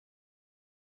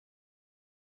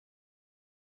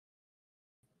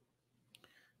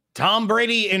Tom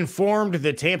Brady informed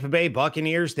the Tampa Bay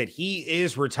Buccaneers that he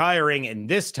is retiring, and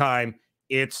this time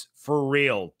it's for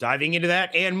real. Diving into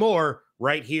that and more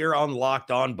right here on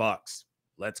Locked On Bucs.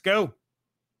 Let's go.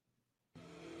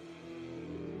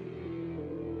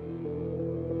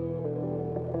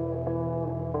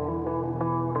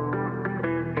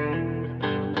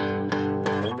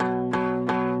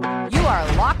 You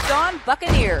are Locked On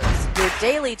Buccaneers, your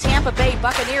daily Tampa Bay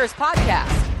Buccaneers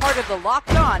podcast. Part of the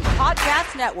Locked On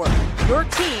Podcast Network, your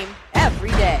team every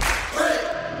day.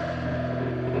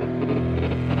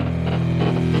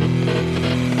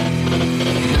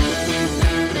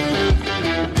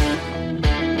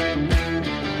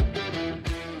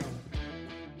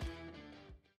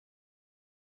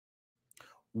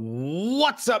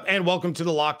 What's up, and welcome to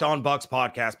the Locked On Bucs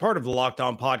podcast, part of the Locked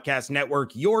On Podcast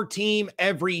Network, your team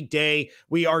every day.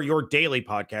 We are your daily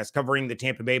podcast covering the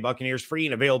Tampa Bay Buccaneers, free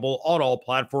and available on all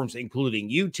platforms, including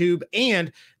YouTube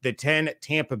and the 10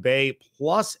 Tampa Bay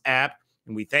Plus app.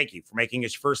 And we thank you for making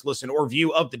us your first listen or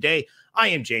view of the day. I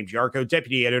am James Yarcho,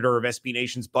 deputy editor of SB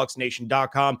Nation's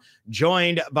BucsNation.com,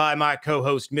 joined by my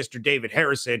co-host, Mr. David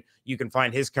Harrison. You can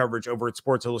find his coverage over at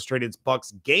Sports Illustrated's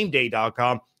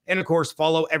BucsGameDay.com. And, of course,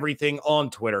 follow everything on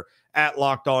Twitter at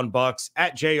Locked On Bucs,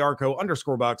 at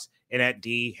JYarcho_Bucs, and at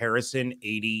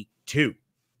DHarrison82.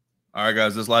 All right,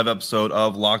 guys, this live episode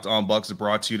of Locked On Bucs is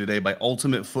brought to you today by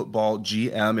Ultimate Football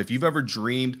GM. If you've ever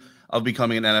dreamed of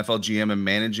becoming an NFL GM and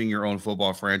managing your own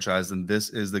football franchise, then this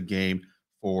is the game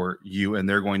for you. And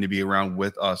they're going to be around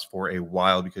with us for a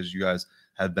while because you guys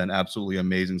have been absolutely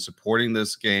amazing supporting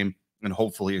this game and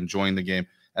hopefully enjoying the game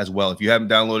as well. If you haven't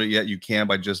downloaded it yet, you can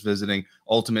by just visiting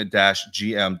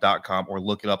ultimate-gm.com or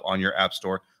look it up on your app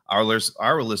store. Our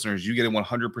listeners, you get a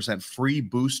 100% free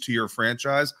boost to your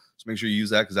franchise. So make sure you use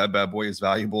that because that bad boy is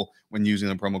valuable when using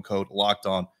the promo code Locked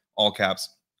On, all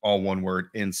caps, all one word,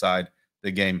 inside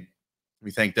the game. We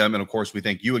thank them. And of course, we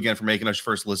thank you again for making us your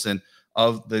first listen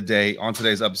of the day. On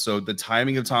today's episode, the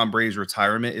timing of Tom Brady's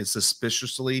retirement is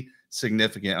suspiciously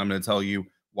significant. I'm going to tell you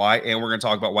why, and we're going to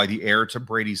talk about why the heir to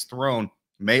Brady's throne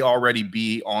may already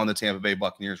be on the Tampa Bay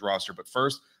Buccaneers roster. But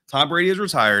first, Tom Brady is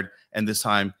retired, and this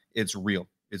time it's real.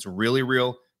 It's really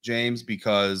real, James,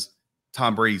 because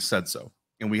Tom Brady said so.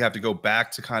 And we have to go back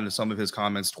to kind of some of his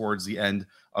comments towards the end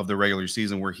of the regular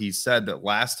season where he said that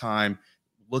last time,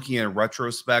 looking in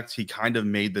retrospect, he kind of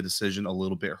made the decision a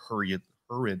little bit hurriedly.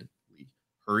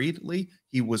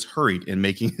 He was hurried in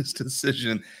making his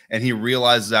decision, and he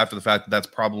realizes after the fact that that's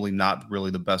probably not really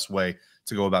the best way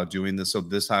to go about doing this. So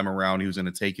this time around, he was going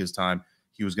to take his time.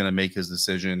 He was going to make his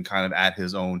decision kind of at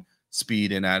his own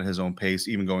speed and at his own pace,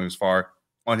 even going as far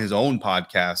on his own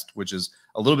podcast, which is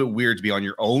a little bit weird to be on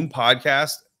your own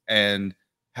podcast and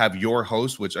have your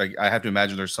host, which I have to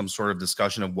imagine there's some sort of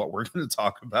discussion of what we're going to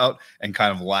talk about and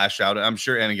kind of lash out. I'm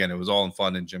sure, and again, it was all in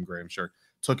fun, and Jim Gray, I'm sure,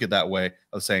 took it that way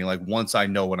of saying, like, once I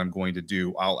know what I'm going to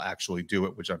do, I'll actually do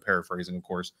it, which I'm paraphrasing, of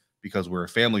course, because we're a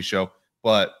family show.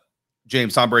 But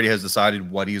James, Tom Brady has decided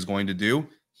what he is going to do.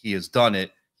 He has done it.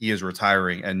 He is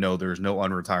retiring, and no, there's no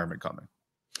unretirement coming.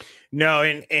 No,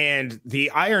 and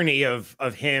the irony of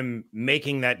him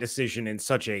making that decision in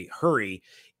such a hurry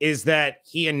is that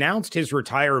he announced his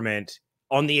retirement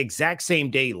on the exact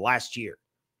same day last year.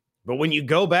 But when you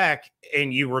go back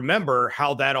and you remember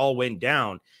how that all went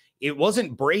down, it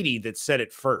wasn't Brady that said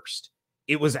it first.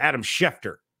 It was Adam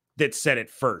Schefter that said it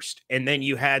first. And then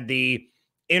you had the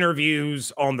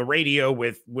interviews on the radio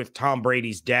with Tom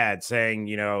Brady's dad saying,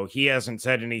 you know, he hasn't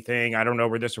said anything. I don't know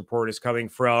where this report is coming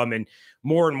from. And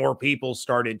more people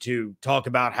started to talk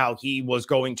about how he was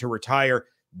going to retire.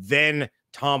 Then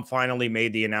Tom finally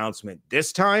made the announcement.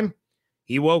 This time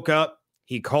he woke up,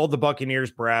 he called the Buccaneers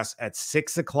brass at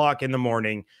 6 o'clock in the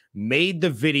morning, made the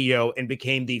video, and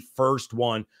became the first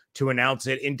one to announce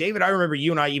it. And David, I remember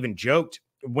you and I even joked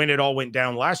when it all went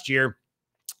down last year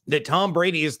that Tom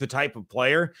Brady is the type of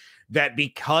player that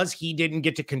because he didn't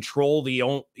get to control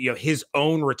his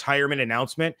own retirement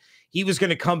announcement, he was going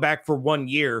to come back for 1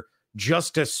 year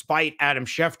just to spite Adam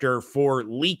Schefter for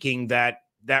leaking that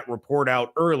report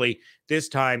out early. This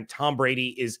time, Tom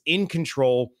Brady is in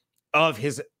control of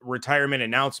his retirement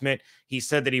announcement. He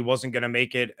said that he wasn't going to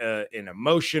make it an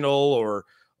emotional or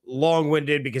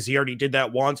long-winded because he already did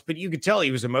that once, but you could tell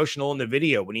he was emotional in the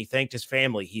video when he thanked his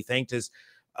family. He thanked his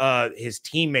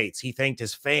teammates. He thanked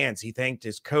his fans. He thanked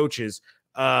his coaches.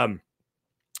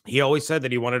 He always said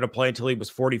that he wanted to play until he was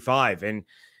 45. And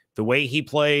the way he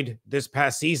played this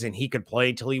past season, he could play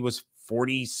until he was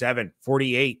 47,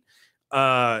 48.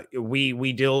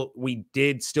 We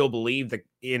did still believe that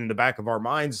in the back of our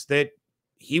minds that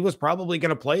he was probably going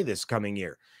to play this coming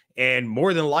year. And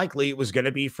more than likely, it was going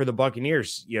to be for the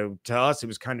Buccaneers. To us, it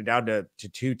was kind of down to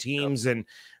two teams. Yep. And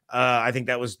I think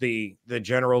that was the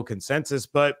general consensus.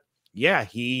 But yeah,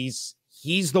 he's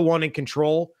the one in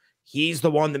control. He's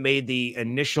the one that made the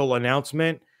initial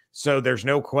announcement. So there's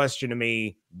no question to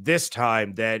me this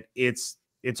time that it's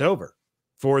over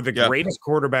for the greatest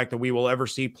quarterback that we will ever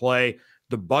see play.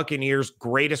 The Buccaneers'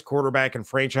 greatest quarterback in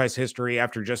franchise history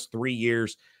after just 3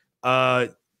 years.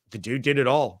 The dude did it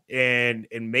all. And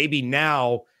maybe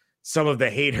now some of the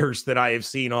haters that I have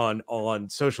seen on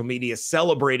social media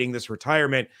celebrating this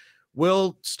retirement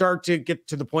will start to get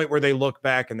to the point where they look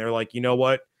back and they're like, you know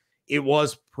what? It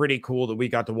was pretty cool that we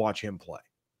got to watch him play.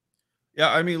 Yeah,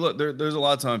 I mean, look, there's a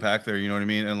lot to unpack there, you know what I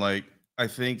mean? And like, I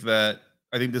think the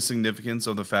significance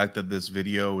of the fact that this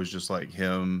video was just like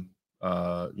him,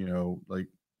 like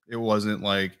it wasn't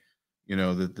like,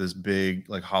 this big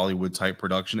like Hollywood type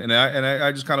production. And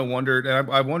I just kind of wondered, and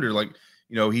I wondered, like,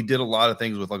 he did a lot of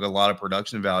things with like a lot of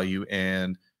production value,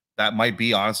 and that might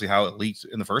be honestly how it leaked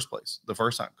in the first place, the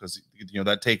first time, because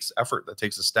that takes effort, that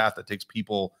takes a staff, that takes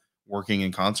people working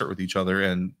in concert with each other,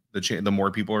 and the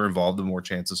more people are involved, the more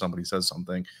chances somebody says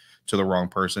something to the wrong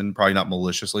person, probably not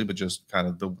maliciously, but just kind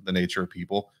of the nature of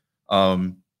people.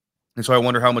 And so I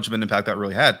wonder how much of an impact that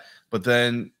really had. But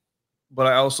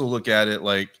I also look at it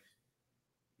like,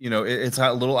 it's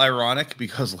a little ironic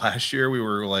because last year we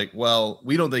were like, well,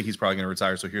 we don't think he's probably going to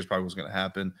retire, so here's probably what's going to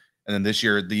happen. And then this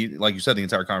year, like you said, the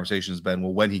entire conversation has been,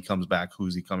 well, when he comes back,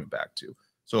 who's he coming back to?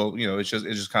 So, it's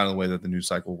just kind of the way that the news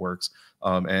cycle works,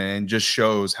 and just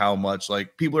shows how much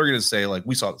like people are going to say, like,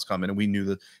 we saw this coming and we knew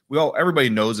that everybody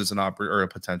knows it's an or a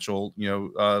potential,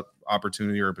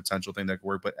 opportunity or a potential thing that could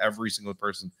work. But every single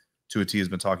person to a T has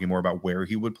been talking more about where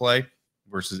he would play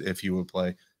versus if he would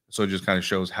play. So it just kind of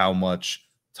shows how much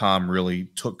Tom really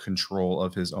took control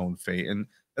of his own fate. And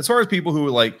as far as people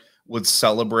who would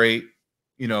celebrate,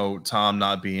 Tom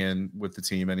not being with the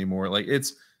team anymore, like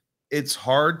it's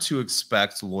hard to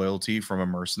expect loyalty from a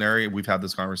mercenary. We've had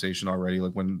this conversation already.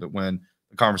 Like when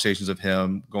the conversations of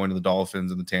him going to the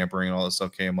Dolphins and the tampering and all this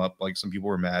stuff came up, like some people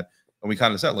were mad. And we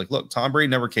kind of said, like, look, Tom Brady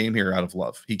never came here out of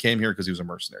love. He came here because he was a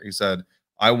mercenary. He said,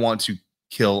 I want to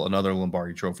kill another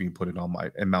Lombardi trophy and put it on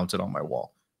and mount it on my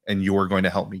wall. And you're going to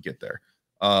help me get there.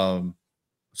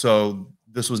 So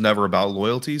this was never about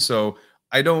loyalty. So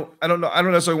I don't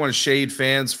necessarily want to shade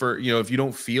fans for, if you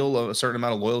don't feel a certain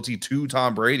amount of loyalty to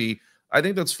Tom Brady. I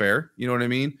think that's fair. You know what I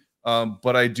mean?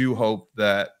 But I do hope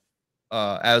that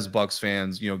as Bucs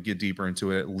fans, get deeper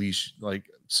into it, at least like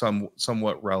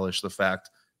somewhat relish the fact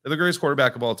that the greatest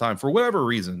quarterback of all time, for whatever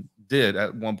reason, did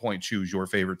at one point choose your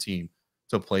favorite team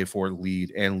to play for, lead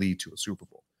to a Super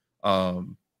Bowl.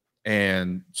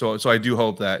 And so I do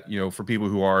hope that, for people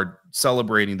who are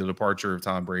celebrating the departure of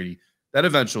Tom Brady, that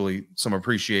eventually some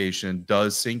appreciation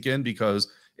does sink in, because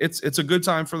it's a good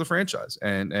time for the franchise.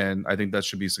 And I think that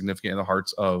should be significant in the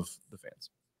hearts of the fans.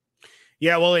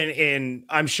 Yeah, well, and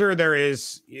I'm sure there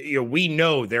is, we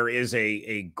know there is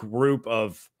a group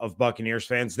of Buccaneers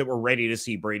fans that were ready to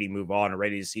see Brady move on and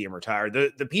ready to see him retire.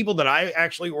 The people that I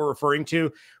actually were referring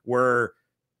to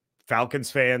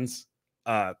Falcons fans,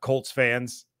 Colts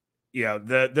fans,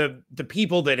 the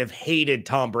people that have hated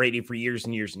Tom Brady for years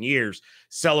and years and years,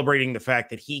 celebrating the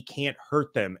fact that he can't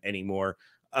hurt them anymore.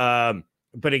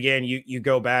 But again, you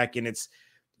go back and it's,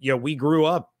 we grew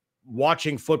up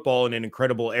watching football in an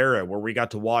incredible era where we got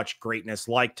to watch greatness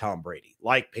like Tom Brady,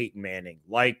 like Peyton Manning,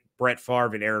 like Brett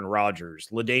Favre and Aaron Rodgers,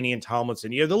 LaDainian Tomlinson.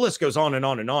 The list goes on and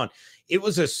on and on. It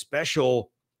was a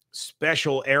special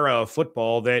era of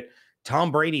football that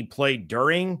Tom Brady played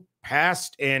during,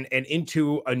 past, and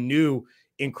into a new,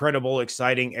 incredible,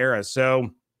 exciting era. So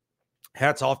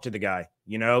hats off to the guy,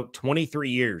 23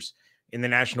 years in the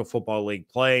National Football League,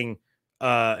 playing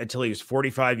until he was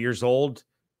 45 years old,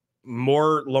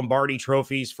 more Lombardi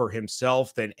trophies for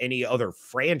himself than any other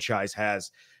franchise has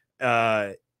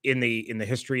in the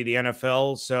history of the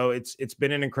NFL. So it's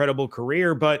been an incredible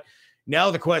career. But now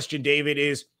the question, David,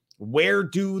 is where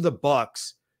do the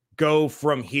Bucs go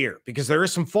from here? Because there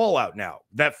is some fallout now.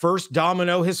 That first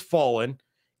domino has fallen,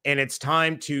 and it's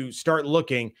time to start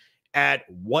looking at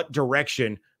what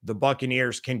direction the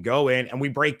Buccaneers can go in. And we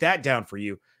break that down for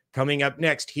you coming up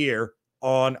next here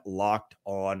on Locked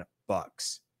On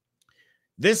Bucs.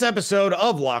 This episode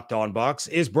of Locked On Bucs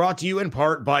is brought to you in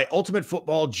part by Ultimate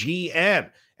Football GM.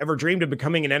 Ever dreamed of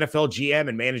becoming an NFL GM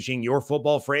and managing your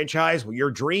football franchise? Well, your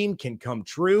dream can come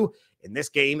true, and this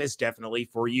game is definitely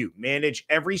for you. Manage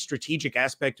every strategic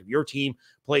aspect of your team,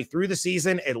 play through the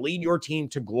season, and lead your team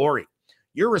to glory.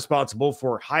 you're responsible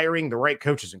for hiring the right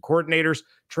coaches and coordinators,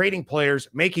 trading players,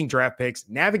 making draft picks,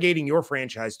 navigating your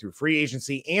franchise through free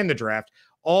agency and the draft,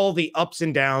 all the ups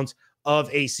and downs of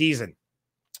a season.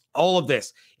 All of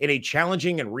this in a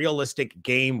challenging and realistic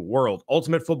game world.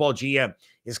 Ultimate Football GM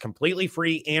is completely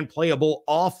free and playable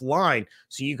offline,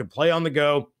 so you can play on the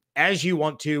go as you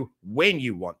want to, when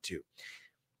you want to.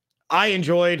 I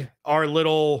enjoyed our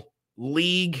little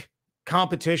league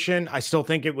competition. I still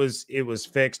think it was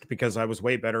fixed because I was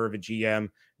way better of a GM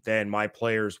than my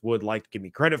players would like to give me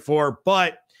credit for.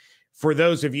 But for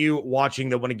those of you watching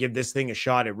that want to give this thing a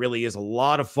shot, it really is a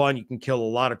lot of fun. You can kill a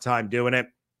lot of time doing it.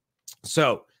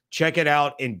 So check it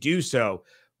out and do so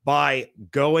by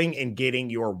going and getting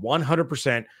your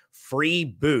 100% free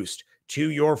boost to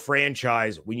your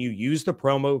franchise when you use the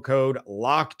promo code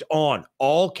Locked On,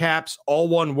 all caps, all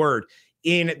one word,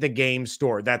 in the game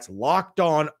store. That's Locked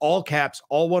On, all caps,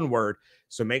 all one word.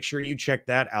 So make sure you check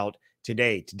that out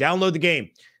today. To download the game,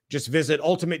 just visit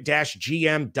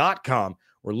ultimate-gm.com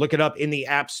or look it up in the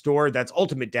App Store. That's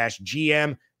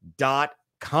ultimate-gm.com.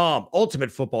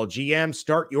 Ultimate Football GM.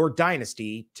 Start your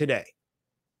dynasty today.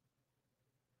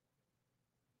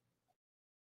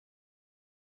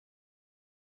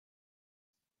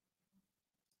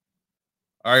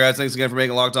 All right, guys, thanks again for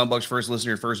making Locked On Bucs first listen,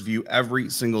 your first view every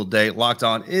single day. Locked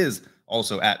On is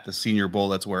also at the Senior Bowl.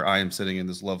 That's where I am sitting in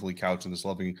this lovely couch in this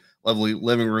lovely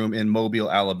living room in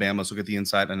Mobile, Alabama. So get the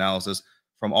inside analysis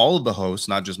from all of the hosts,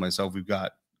 not just myself. We've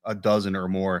got a dozen or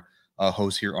more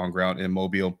hosts here on ground in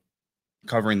Mobile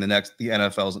covering the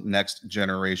NFL's next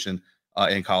generation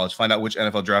in college. Find out which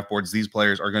NFL draft boards these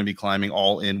players are going to be climbing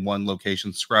all in one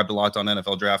location. Subscribe to Locked On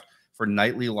NFL Draft for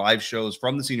nightly live shows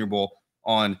from the Senior Bowl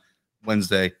on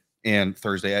Wednesday and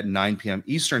Thursday at 9 p.m.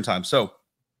 Eastern time. So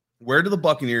where do the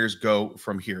Buccaneers go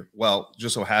from here? Well,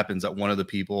 just so happens that one of the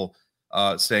people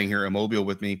staying here in Mobile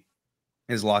with me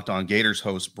is Locked On Gators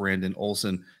host Brandon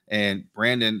Olson. And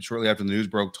Brandon, shortly after the news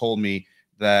broke, told me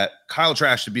that Kyle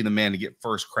Trask should be the man to get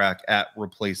first crack at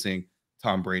replacing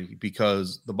Tom Brady,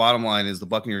 because the bottom line is the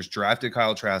Buccaneers drafted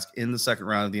Kyle Trask in the second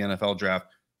round of the NFL draft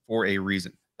for a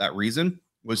reason. That reason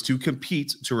was to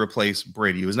compete to replace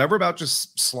Brady. It was never about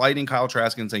just sliding Kyle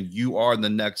Trask and saying, you are the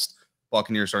next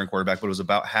Buccaneers starting quarterback, but it was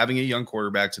about having a young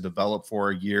quarterback to develop for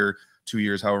a year, 2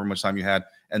 years, however much time you had,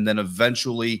 and then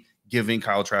eventually giving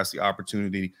Kyle Trask the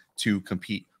opportunity to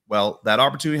compete. Well, that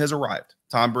opportunity has arrived.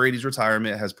 Tom Brady's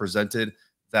retirement has presented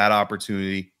that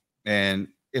opportunity, and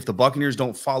if the Buccaneers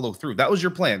don't follow through, that was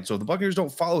your plan. So if the Buccaneers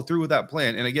don't follow through with that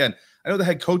plan, and again, I know the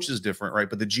head coach is different, right?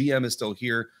 But the GM is still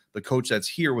here. The coach that's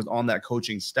here was on that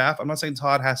coaching staff. I'm not saying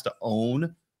Todd has to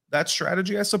own that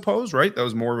strategy, I suppose, right? That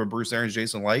was more of a Bruce Arians,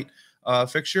 Jason Light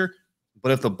fixture.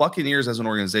 But if the Buccaneers as an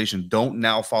organization don't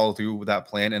now follow through with that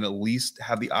plan and at least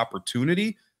have the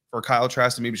opportunity for Kyle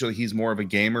Trask to maybe show that he's more of a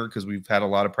gamer, because we've had a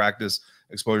lot of practice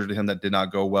exposure to him that did not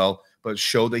go well, but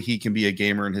show that he can be a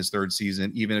gamer in his third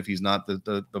season, even if he's not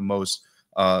the most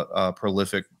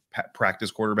prolific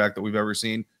practice quarterback that we've ever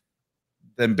seen,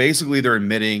 then basically they're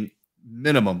admitting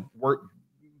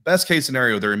best case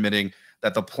scenario, they're admitting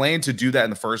that the plan to do that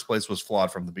in the first place was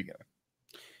flawed from the beginning.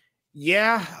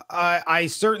 Yeah, I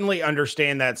certainly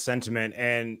understand that sentiment.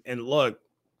 And look,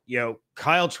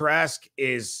 Kyle Trask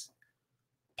is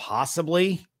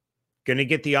possibly going to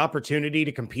get the opportunity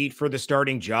to compete for the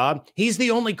starting job. He's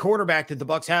the only quarterback that the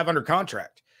Bucs have under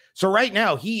contract. So right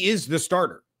now he is the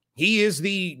starter. He is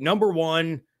the number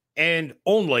one and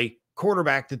only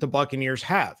quarterback that the Buccaneers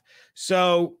have.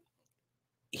 So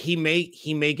he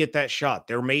may get that shot.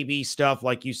 There may be stuff,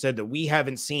 like you said, that we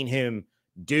haven't seen him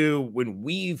do when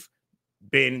we've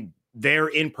been there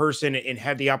in person and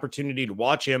had the opportunity to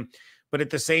watch him. But at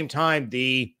the same time,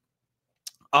 the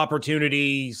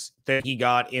opportunities that he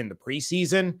got in the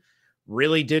preseason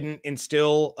really didn't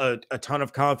instill a ton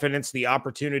of confidence. The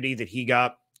opportunity that he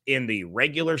got in the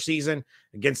regular season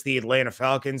against the Atlanta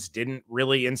Falcons didn't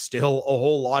really instill a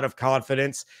whole lot of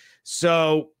confidence.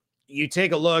 So you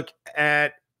take a look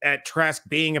at Trask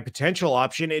being a potential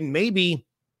option, and maybe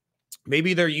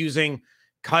they're using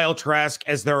Kyle Trask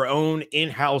as their own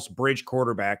in-house bridge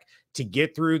quarterback to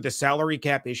get through the salary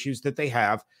cap issues that they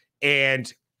have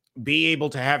and be able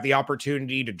to have the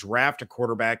opportunity to draft a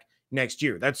quarterback next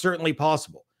year. That's certainly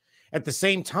possible. At the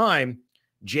same time,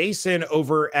 Jason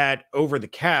over at Over the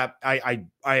Cap, I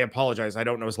apologize, I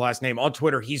don't know his last name. On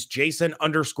Twitter, he's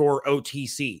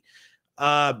Jason_OTC.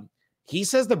 He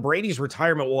says that Brady's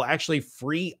retirement will actually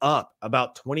free up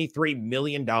about $23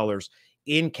 million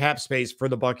in cap space for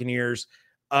the Buccaneers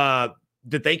that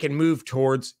they can move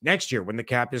towards next year when the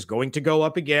cap is going to go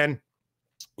up again.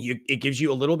 it gives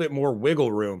you a little bit more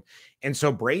wiggle room. And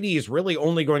so Brady is really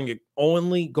only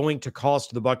going to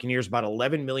cost the Buccaneers about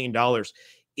 $11 million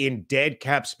in dead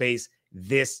cap space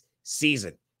this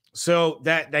season. So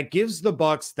that gives the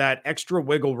Bucs that extra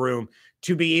wiggle room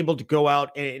to be able to go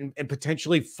out and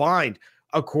potentially find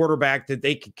a quarterback that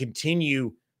they can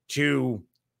continue to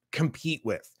compete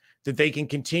with, that they can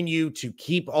continue to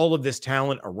keep all of this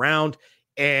talent around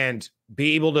and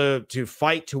be able to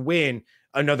fight to win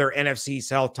another NFC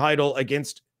South title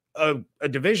against a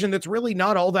division that's really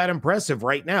not all that impressive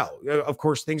right now. Of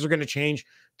course, things are going to change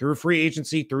through free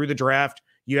agency, through the draft.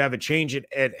 You have a change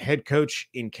at head coach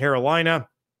in Carolina.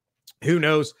 Who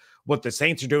knows what the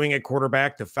Saints are doing at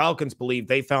quarterback? The Falcons believe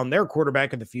they found their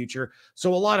quarterback in the future.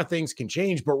 So a lot of things can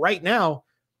change. But right now,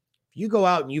 if you go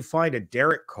out and you find a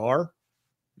Derek Carr,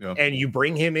 and you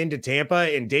bring him into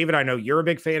Tampa, and David, I know you're a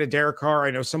big fan of Derek Carr.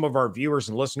 I know some of our viewers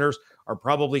and listeners are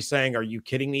probably saying, are you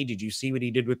kidding me? Did you see what he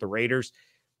did with the Raiders?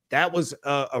 That was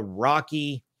a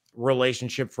rocky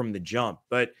relationship from the jump.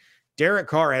 But Derek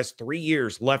Carr has 3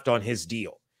 years left on his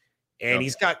deal. And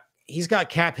he's got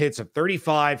cap hits of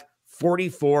 35,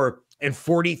 44, and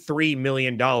 $43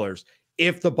 million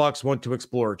if the Bucs want to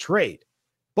explore a trade.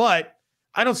 But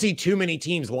I don't see too many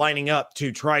teams lining up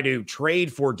to try to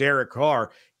trade for Derek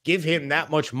Carr, give him that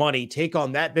much money, take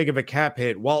on that big of a cap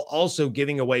hit while also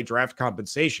giving away draft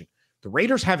compensation. The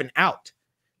Raiders have an out.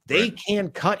 They can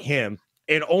cut him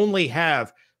and only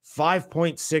have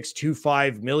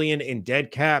 $5.625 million in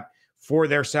dead cap for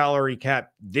their salary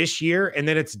cap this year, and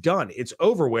then it's done. It's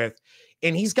over with,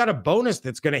 and he's got a bonus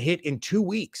that's going to hit in 2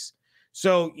 weeks.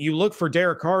 So you look for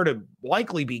Derek Carr to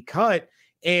likely be cut,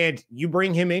 and you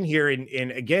bring him in here,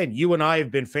 and again, you and I have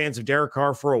been fans of Derek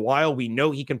Carr for a while. We know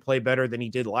he can play better than he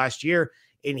did last year,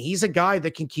 and he's a guy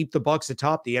that can keep the Bucs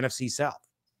atop the NFC South.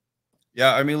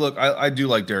 Yeah, I mean, look, I do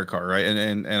like Derek Carr, right?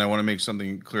 And I want to make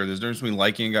something clear. There's a difference between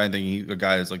liking a guy and thinking a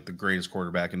guy is like the greatest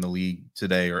quarterback in the league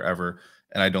today or ever.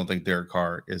 And I don't think Derek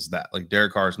Carr is that. Like,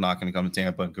 Derek Carr is not going to come to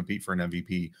Tampa and compete for an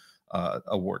MVP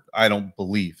award. I don't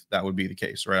believe that would be the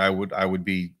case, right? I would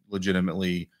be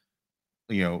legitimately,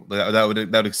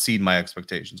 that would exceed my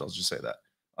expectations. I'll just say that.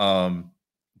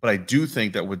 But I do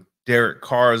think that with Derek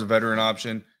Carr as a veteran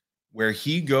option, where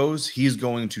he goes, he's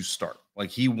going to start. Like,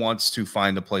 he wants to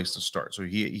find a place to start. So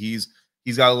he's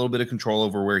got a little bit of control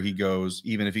over where he goes,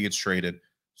 even if he gets traded.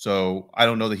 So I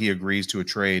don't know that he agrees to a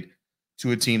trade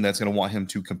to a team that's going to want him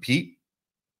to compete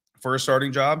for a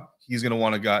starting job. He's going to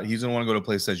want to go to a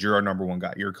place that says, you're our number one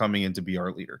guy. You're coming in to be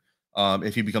our leader.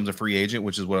 If he becomes a free agent,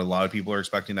 which is what a lot of people are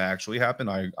expecting to actually happen,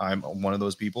 I'm one of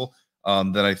those people,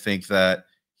 then I think that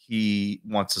he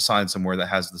wants to sign somewhere that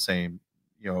has the same,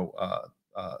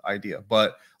 idea.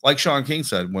 But like Sean King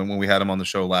said when we had him on the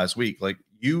show last week, like,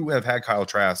 you have had Kyle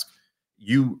Trask,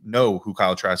 you know who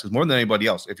Kyle Trask is more than anybody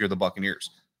else if you're the Buccaneers.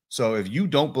 So if you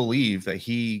don't believe that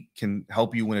he can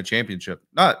help you win a championship,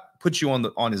 not put you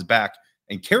on his back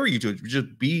and carry you to it,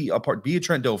 just be a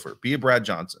Trent Dilfer, be a Brad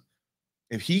Johnson.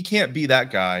 If he can't be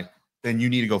that guy, then you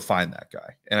need to go find that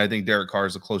guy. And I think Derek Carr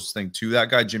is the closest thing to that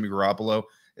guy. Jimmy Garoppolo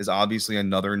is obviously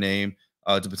another name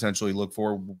to potentially look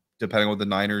for, depending on what the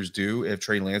Niners do. If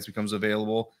Trey Lance becomes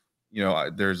available,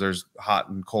 there's hot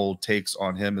and cold takes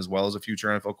on him as well as a future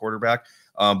NFL quarterback.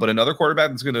 But another quarterback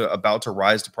that's about to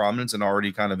rise to prominence, and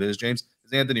already kind of is, James,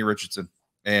 is Anthony Richardson.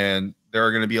 And there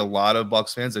are going to be a lot of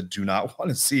Bucs fans that do not want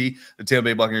to see the Tampa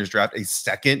Bay Buccaneers draft a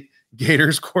second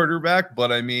Gators quarterback.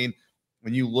 But I mean,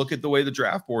 when you look at the way the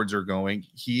draft boards are going,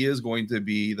 he is going to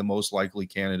be the most likely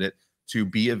candidate to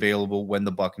be available when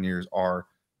the Buccaneers are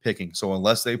picking. So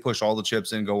unless they push all the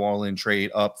chips in, go all in,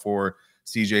 trade up for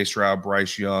CJ Stroud,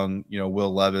 Bryce Young,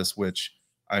 Will Levis, which,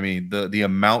 I mean, the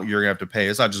amount you're gonna have to pay,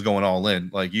 it's not just going all in.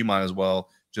 Like, you might as well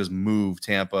just move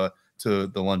Tampa to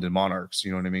the London Monarchs.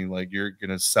 You know what I mean? Like, you're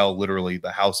gonna sell literally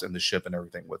the house and the ship and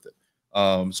everything with it.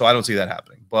 So I don't see that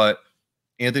happening. But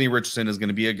Anthony Richardson is going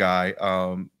to be a guy.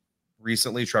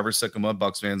 Recently, Trevor Sikkema,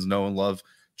 Bucs fans know and love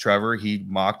Trevor. He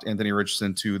mocked Anthony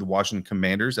Richardson to the Washington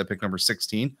Commanders at pick number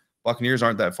 16. Buccaneers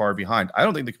aren't that far behind. I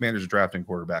don't think the Commanders are drafting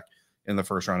quarterback in the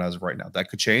first round as of right now. That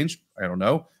could change. I don't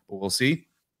know, but we'll see.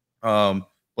 But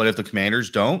if the Commanders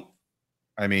don't,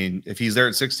 I mean, if he's there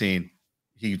at 16,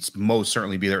 he'd most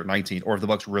certainly be there at 19. Or if the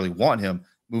Bucs really want him,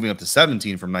 moving up to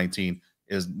 17 from 19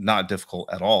 is not difficult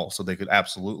at all. So they could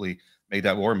absolutely make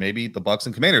that. Or maybe the Bucs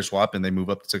and Commanders swap and they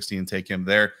move up to 16 and take him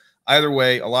there. Either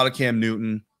way, a lot of Cam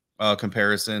Newton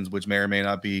comparisons, which may or may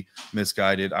not be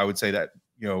misguided. I would say that,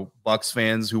 Bucs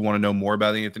fans who want to know more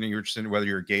about Anthony Richardson, whether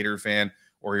you're a Gator fan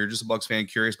or you're just a Bucs fan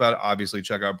curious about it, obviously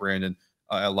check out Brandon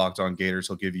at Locked On Gators.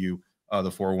 He'll give you the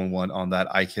 411 on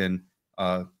that. I can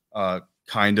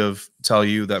kind of tell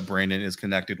you that Brandon is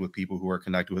connected with people who are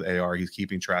connected with AR. He's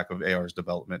keeping track of AR's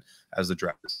development as the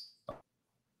draft is.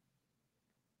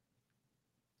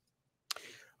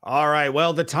 All right.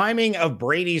 Well, the timing of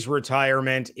Brady's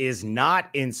retirement is not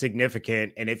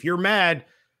insignificant. And if you're mad,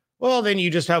 well, then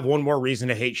you just have one more reason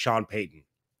to hate Sean Payton.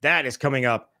 That is coming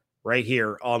up right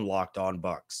here on Locked On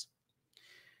Bucs.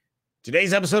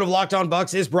 Today's episode of Locked On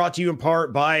Bucs is brought to you in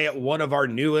part by one of our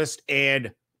newest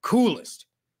and coolest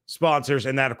sponsors,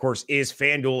 and that, of course, is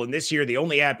FanDuel. And this year, the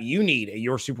only app you need at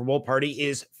your Super Bowl party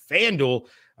is FanDuel,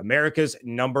 America's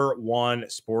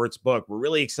 #1 sports book. We're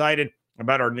really excited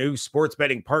about our new sports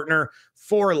betting partner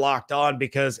for Locked On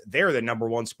because they're the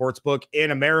 #1 sports book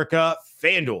in America,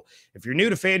 FanDuel. If you're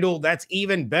new to FanDuel, that's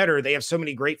even better. They have so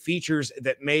many great features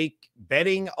that make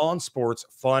betting on sports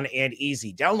fun and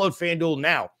easy. Download FanDuel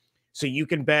now so you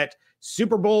can bet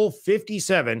Super Bowl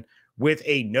 57 with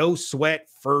a no-sweat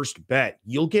first bet.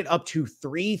 You'll get up to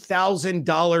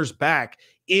 $3,000 back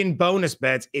in bonus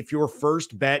bets if your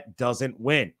first bet doesn't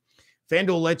win.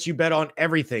 FanDuel lets you bet on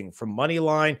everything from money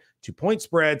line to point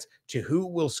spreads to who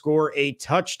will score a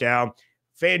touchdown.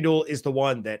 FanDuel is the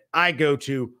one that I go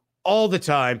to all the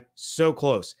time. So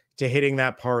close to hitting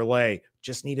that parlay.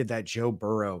 Just needed that Joe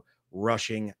Burrow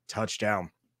rushing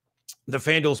touchdown. The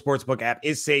FanDuel Sportsbook app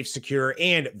is safe, secure,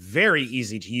 and very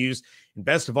easy to use. And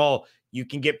best of all, you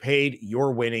can get paid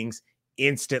your winnings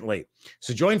instantly.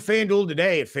 So join FanDuel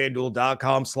today at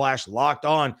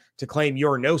FanDuel.com/locked-on to claim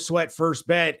your no-sweat first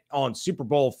bet on Super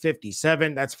Bowl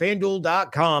 57. That's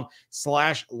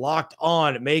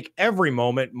FanDuel.com/locked-on. Make every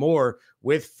moment more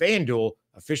with FanDuel,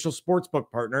 official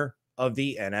sportsbook partner of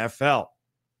the NFL.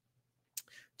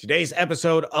 Today's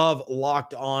episode of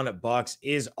Locked On Bucs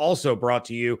is also brought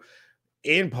to you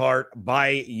in part by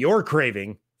your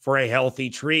craving for a healthy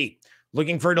treat.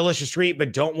 Looking for a delicious treat,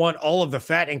 but don't want all of the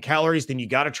fat and calories? Then you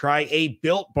got to try a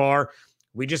Built Bar.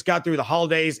 We just got through the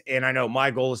holidays, and I know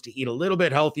my goal is to eat a little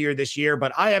bit healthier this year,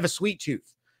 but I have a sweet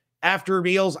tooth. After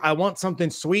meals, I want something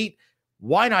sweet.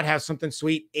 Why not have something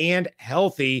sweet and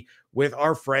healthy with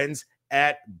our friends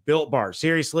at Built Bar?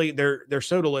 Seriously, they're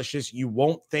so delicious. You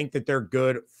won't think that they're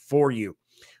good for you.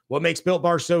 What makes Built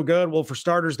Bar so good? Well, for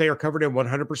starters, they are covered in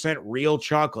 100% real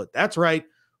chocolate. That's right,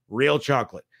 real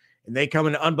chocolate. And they come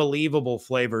in unbelievable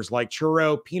flavors like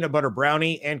churro, peanut butter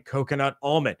brownie, and coconut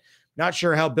almond. Not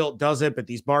sure how Built does it, but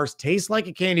these bars taste like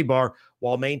a candy bar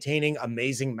while maintaining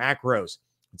amazing macros.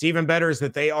 What's even better is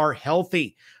that they are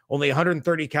healthy. Only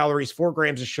 130 calories, 4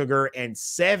 grams of sugar, and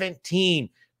 17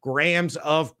 grams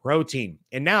of protein.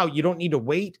 And now you don't need to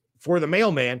wait for the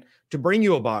mailman to bring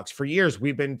you a box. For years,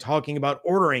 we've been talking about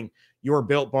ordering your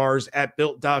Built bars at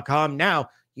Built.com. Now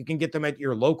you can get them at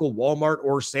your local Walmart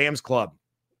or Sam's Club.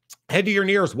 Head to your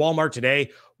nearest Walmart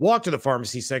today, walk to the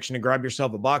pharmacy section and grab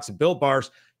yourself a box of Built Bars.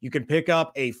 You can pick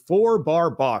up a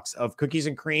 4-bar box of cookies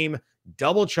and cream,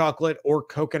 double chocolate, or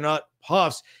coconut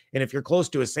puffs. And if you're close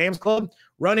to a Sam's Club,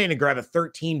 run in and grab a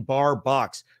 13-bar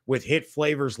box with hit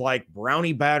flavors like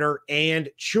brownie batter and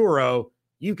churro.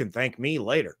 You can thank me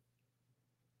later.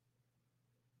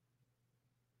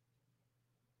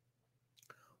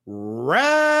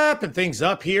 Wrapping things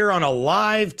up here on a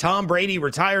live Tom Brady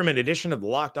retirement edition of the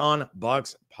Locked On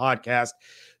Bucs podcast.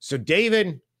 So,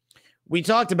 David, we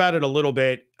talked about it a little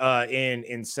bit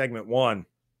in segment 1,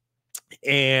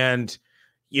 and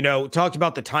talked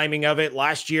about the timing of it.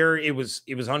 Last year, it was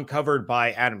uncovered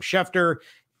by Adam Schefter,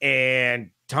 and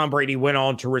Tom Brady went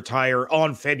on to retire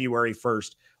on February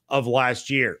 1st of last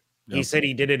year. Yep. He said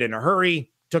he did it in a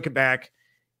hurry, took it back.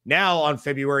 Now, on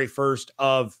February 1st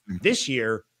of this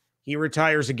year, he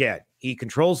retires again. He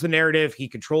controls the narrative. He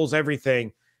controls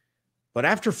everything. But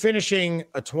after finishing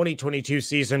a 2022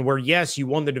 season where, yes, you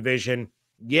won the division,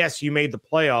 yes, you made the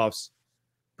playoffs,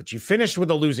 but you finished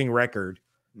with a losing record,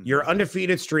 your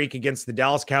undefeated streak against the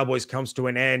Dallas Cowboys comes to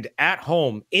an end at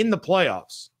home in the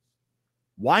playoffs.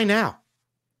 Why now?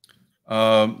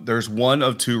 There's one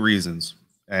of two reasons,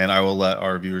 and I will let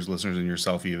our viewers, listeners, and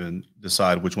yourself even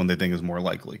decide which one they think is more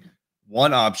likely.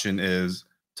 One option is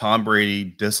Tom Brady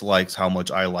dislikes how much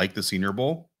I like the Senior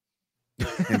Bowl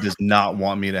and does not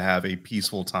want me to have a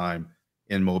peaceful time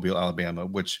in Mobile, Alabama,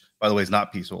 which, by the way, is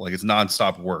not peaceful. Like, it's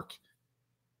nonstop work.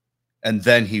 And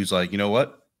then he was like, you know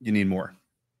what? You need more.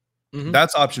 Mm-hmm.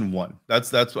 That's option one.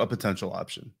 That's a potential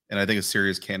option, and I think a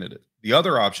serious candidate. The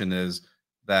other option is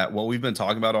that what we've been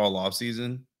talking about all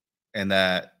offseason, and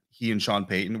that he and Sean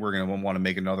Payton were going to want to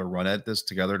make another run at this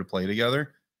together to play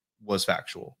together, was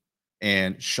factual.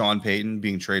 And Sean Payton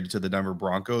being traded to the Denver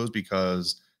Broncos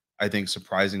because I think,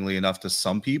 surprisingly enough to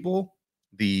some people,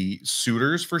 the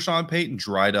suitors for Sean Payton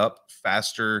dried up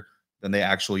faster than they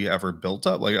actually ever built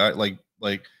up.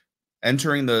 Like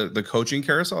entering the coaching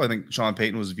carousel, I think Sean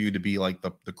Payton was viewed to be like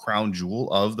the crown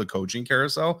jewel of the coaching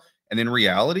carousel. And in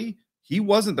reality, he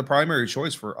wasn't the primary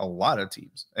choice for a lot of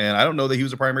teams. And I don't know that he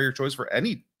was a primary choice for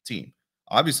any team.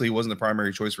 Obviously, he wasn't the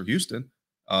primary choice for Houston.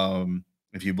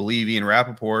 If you believe Ian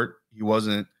Rappaport, he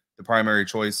wasn't the primary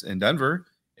choice in Denver.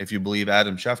 If you believe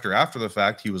Adam Schefter after the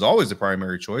fact, he was always the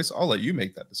primary choice. I'll let you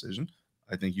make that decision.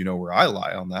 I think you know where I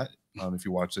lie on that if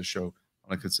you watch this show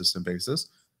on a consistent basis.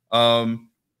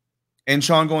 And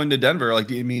Sean going to Denver, like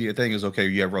the immediate thing is, okay,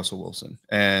 you have Russell Wilson.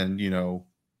 And, you know,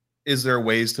 is there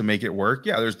ways to make it work?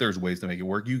 Yeah, there's ways to make it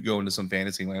work. You go into some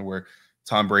fantasy land where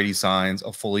Tom Brady signs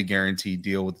a fully guaranteed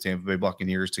deal with the Tampa Bay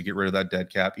Buccaneers to get rid of that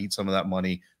dead cap, eat some of that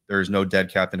money. There is no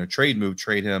dead cap in a trade move.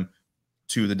 Trade him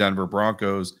to the Denver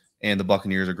Broncos, and the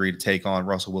Buccaneers agree to take on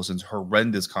Russell Wilson's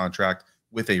horrendous contract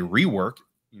with a rework,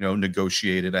 you know,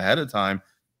 negotiated ahead of time.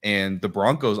 And the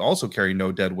Broncos also carry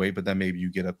no dead weight, but then maybe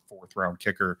you get a 4th-round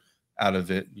kicker out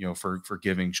of it, you know, for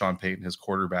giving Sean Payton his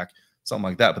quarterback, something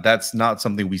like that. But that's not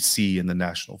something we see in the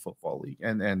National Football League.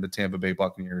 And the Tampa Bay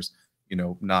Buccaneers, you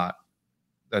know,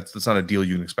 that's not a deal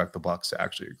you can expect the Bucs to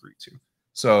actually agree to.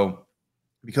 So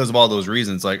because of all those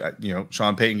reasons, like, you know,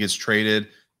 Sean Payton gets traded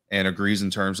and agrees in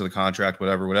terms of the contract,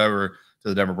 whatever, to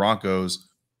the Denver Broncos.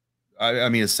 I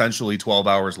mean, essentially 12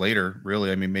 hours later,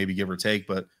 really, I mean, maybe give or take,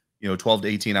 but, you know, 12 to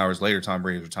 18 hours later, Tom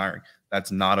Brady is retiring.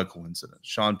 That's not a coincidence.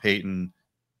 Sean Payton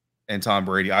and Tom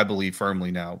Brady, I believe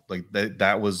firmly now, like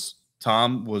that was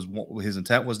his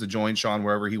intent was to join Sean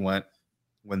wherever he went.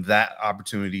 When that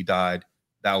opportunity died,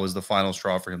 that was the final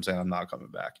straw for him saying, I'm not coming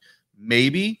back.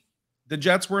 Maybe the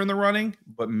Jets were in the running,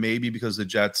 but maybe because the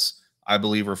Jets, I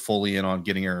believe, are fully in on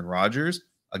getting Aaron Rodgers.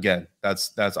 Again,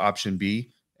 that's option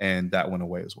B, and that went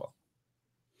away as well.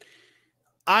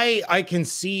 I can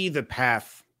see the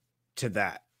path to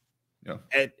that.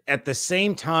 Yeah. At the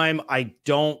same time, I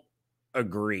don't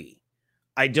agree.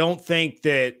 I don't think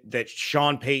that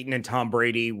Sean Payton and Tom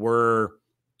Brady were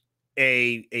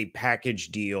a package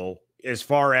deal as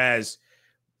far as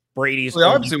Brady's. Well,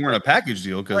 they obviously weren't a package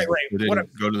deal because they didn't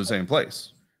go to the same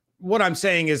place. What I'm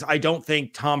saying is I don't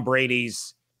think Tom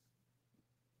Brady's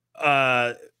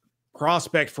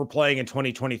prospect for playing in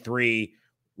 2023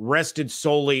 rested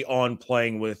solely on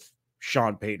playing with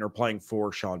Sean Payton or playing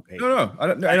for Sean Payton. No.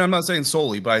 And I'm not saying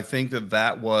solely, but I think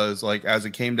that was like, as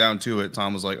it came down to it,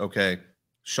 Tom was like, okay,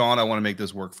 Sean, I want to make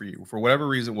this work for you. For whatever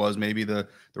reason it was, maybe the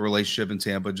relationship in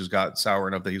Tampa just got sour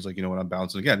enough that he was like, you know what, I'm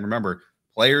bouncing again. Remember,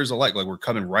 players alike, like we're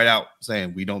coming right out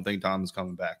saying we don't think Tom is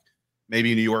coming back.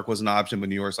 Maybe New York was an option, but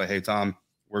New York's like, hey, Tom,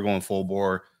 we're going full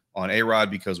bore on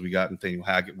A-Rod because we got Nathaniel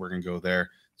Hackett. We're going to go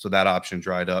there. So that option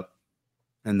dried up.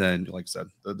 And then, like I said,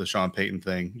 the Sean Payton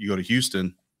thing, you go to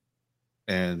Houston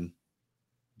and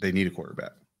they need a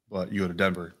quarterback. But you go to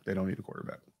Denver, they don't need a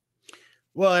quarterback.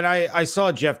 Well, and I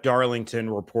saw Jeff Darlington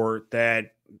report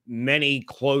that many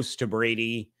close to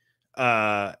Brady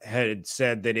had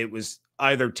said that it was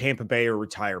either Tampa Bay or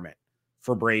retirement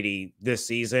for Brady this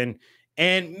season.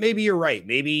 And maybe you're right.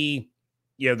 Maybe,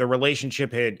 you know, the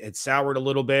relationship had soured a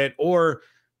little bit, or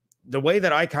the way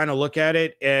that I kind of look at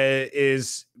it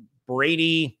is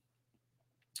Brady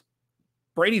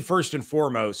first and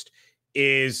foremost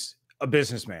is a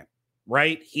businessman,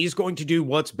 right? He's going to do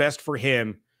what's best for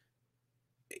him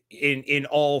in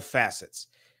all facets.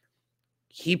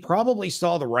 He probably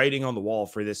saw the writing on the wall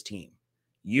for this team.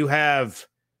 You have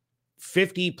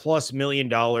 $50+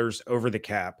 million over the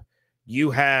cap.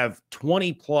 You have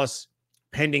 20+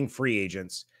 pending free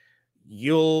agents.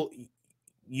 You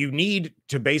need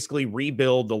to basically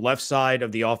rebuild the left side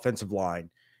of the offensive line.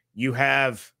 You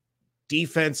have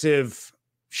defensive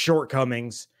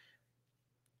shortcomings.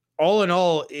 All in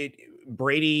all,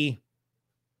 Brady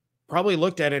probably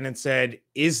looked at it and said,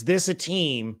 is this a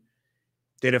team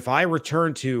that if I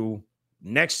return to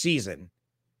next season,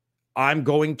 I'm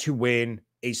going to win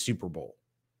a Super Bowl?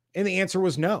 And the answer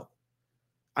was no.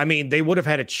 I mean, they would have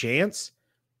had a chance,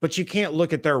 but you can't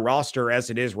look at their roster as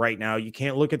it is right now. You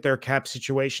can't look at their cap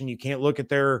situation. You can't look at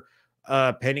their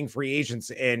pending free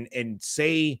agents and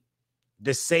say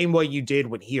the same way you did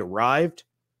when he arrived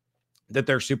that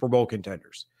they're Super Bowl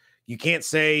contenders. You can't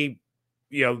say,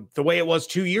 you know, the way it was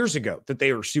 2 years ago that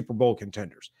they were Super Bowl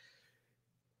contenders.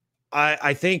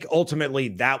 I think ultimately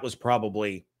that was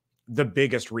probably the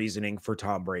biggest reasoning for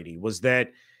Tom Brady, was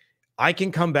that I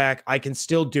can come back, I can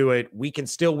still do it, we can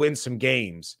still win some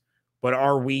games, but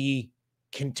are we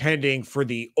contending for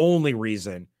the only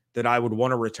reason that I would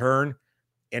want to return?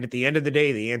 And at the end of the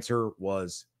day, the answer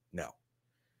was no.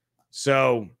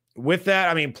 So with that,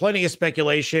 I mean, plenty of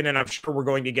speculation, and I'm sure we're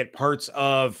going to get parts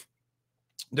of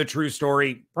the true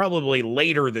story probably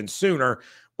later than sooner.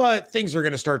 but things are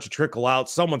going to start to trickle out.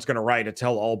 Someone's going to write a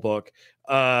tell-all book.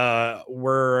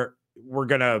 We're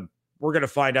gonna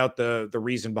find out the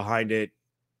reason behind it,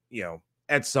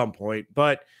 at some point.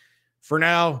 But for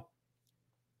now,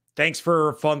 thanks for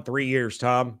a fun 3 years,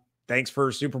 Tom. Thanks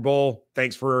for Super Bowl.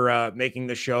 Thanks for making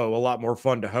the show a lot more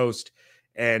fun to host.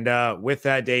 And with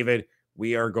that, David,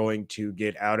 we are going to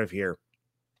get out of here.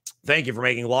 Thank you for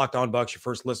making Locked On Bucs your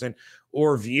first listen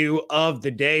or view of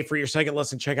the day. For your second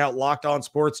listen, check out Locked On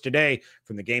Sports Today.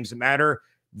 From the games that matter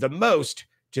the most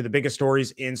to the biggest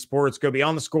stories in sports, go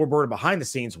beyond the scoreboard and behind the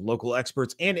scenes with local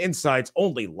experts and insights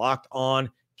only Locked On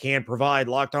can provide.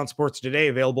 Locked On Sports Today,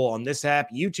 available on this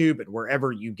app, YouTube, and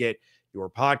wherever you get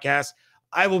your podcasts.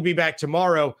 I will be back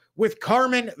tomorrow with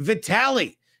Carmen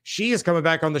Vitale. She is coming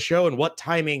back on the show, and what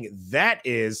timing that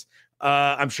is.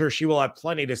 I'm sure she will have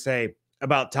plenty to say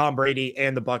about Tom Brady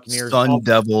and the Buccaneers. Sun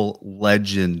Devil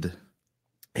legend.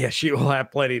 Yeah, she will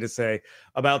have plenty to say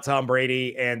about Tom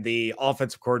Brady and the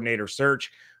offensive coordinator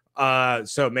search.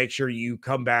 So make sure you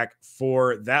come back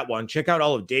for that one. Check out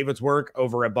all of David's work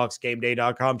over at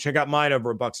BucsGameDay.com. Check out mine over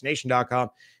at BucsNation.com.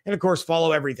 And of course,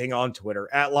 follow everything on Twitter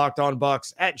at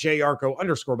LockedOnBucs, at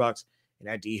JYarcho_Bucs, and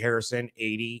at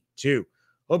DHarrison82.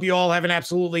 Hope you all have an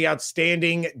absolutely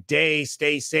outstanding day.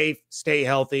 Stay safe, stay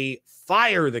healthy,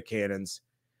 fire the cannons.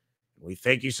 We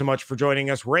thank you so much for joining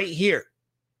us right here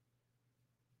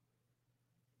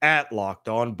at Locked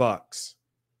On Bucs.